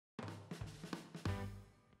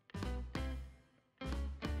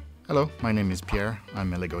Hello, my name is Pierre.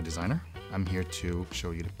 I'm a LEGO designer. I'm here to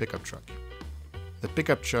show you the pickup truck. The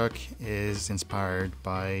pickup truck is inspired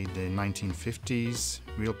by the 1950s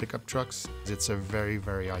real pickup trucks. It's a very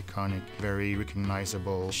iconic, very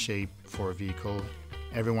recognizable shape for a vehicle.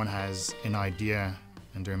 Everyone has an idea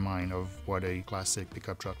in their mind of what a classic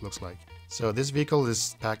pickup truck looks like. So this vehicle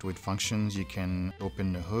is packed with functions. You can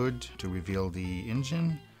open the hood to reveal the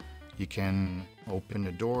engine. You can open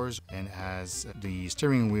the doors and it has the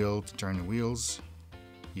steering wheel to turn the wheels.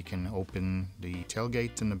 You can open the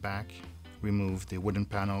tailgate in the back, remove the wooden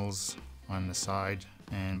panels on the side,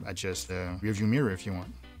 and adjust the rearview mirror if you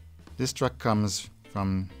want. This truck comes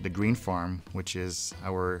from the Green Farm, which is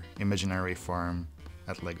our imaginary farm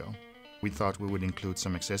at LEGO. We thought we would include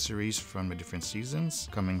some accessories from the different seasons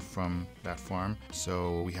coming from that farm.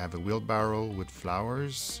 So we have a wheelbarrow with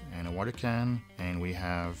flowers and a water can, and we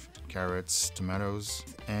have carrots, tomatoes,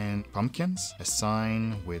 and pumpkins, a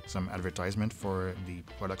sign with some advertisement for the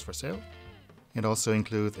products for sale. It also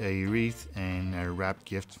includes a wreath and a wrapped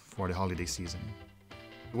gift for the holiday season.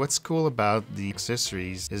 What's cool about the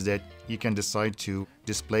accessories is that you can decide to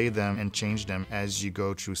display them and change them as you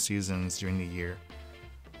go through seasons during the year.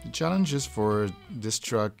 The challenges for this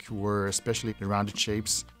truck were especially the rounded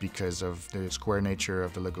shapes because of the square nature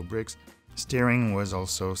of the LEGO bricks. Steering was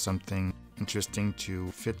also something interesting to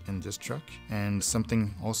fit in this truck, and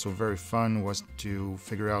something also very fun was to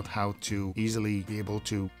figure out how to easily be able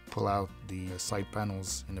to pull out the side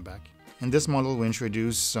panels in the back. In this model we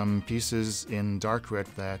introduced some pieces in dark red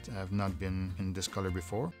that have not been in this color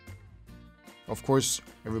before. Of course,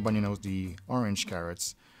 everybody knows the orange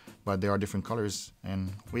carrots, but there are different colors,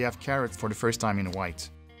 and we have carrots for the first time in white.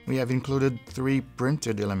 We have included 3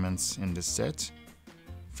 printed elements in this set.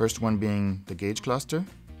 First one being the gauge cluster.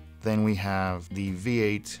 Then we have the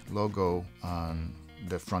V8 logo on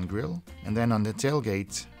the front grille. And then on the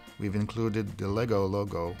tailgate, we've included the LEGO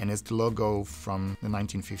logo, and it's the logo from the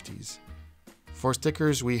 1950s. For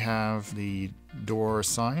stickers, we have the door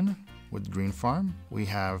sign with Green Farm. We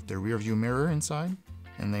have the rear view mirror inside,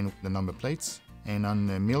 and then the number plates. And on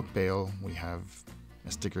the milk pail, we have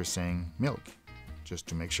a sticker saying milk, just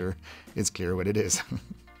to make sure it's clear what it is.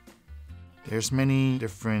 There's many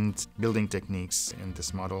different building techniques in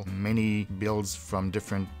this model. Many builds from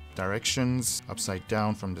different directions, upside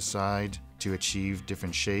down from the side, to achieve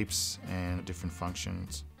different shapes and different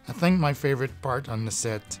functions. I think my favorite part on the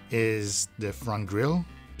set is the front grille.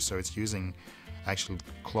 So it's using actual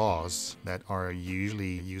claws that are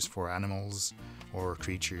usually used for animals or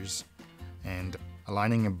creatures, and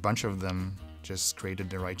aligning a bunch of them just created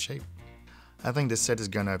the right shape. I think this set is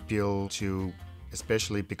gonna appeal to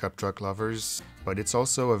especially pickup truck lovers, but it's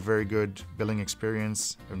also a very good building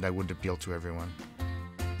experience that would appeal to everyone.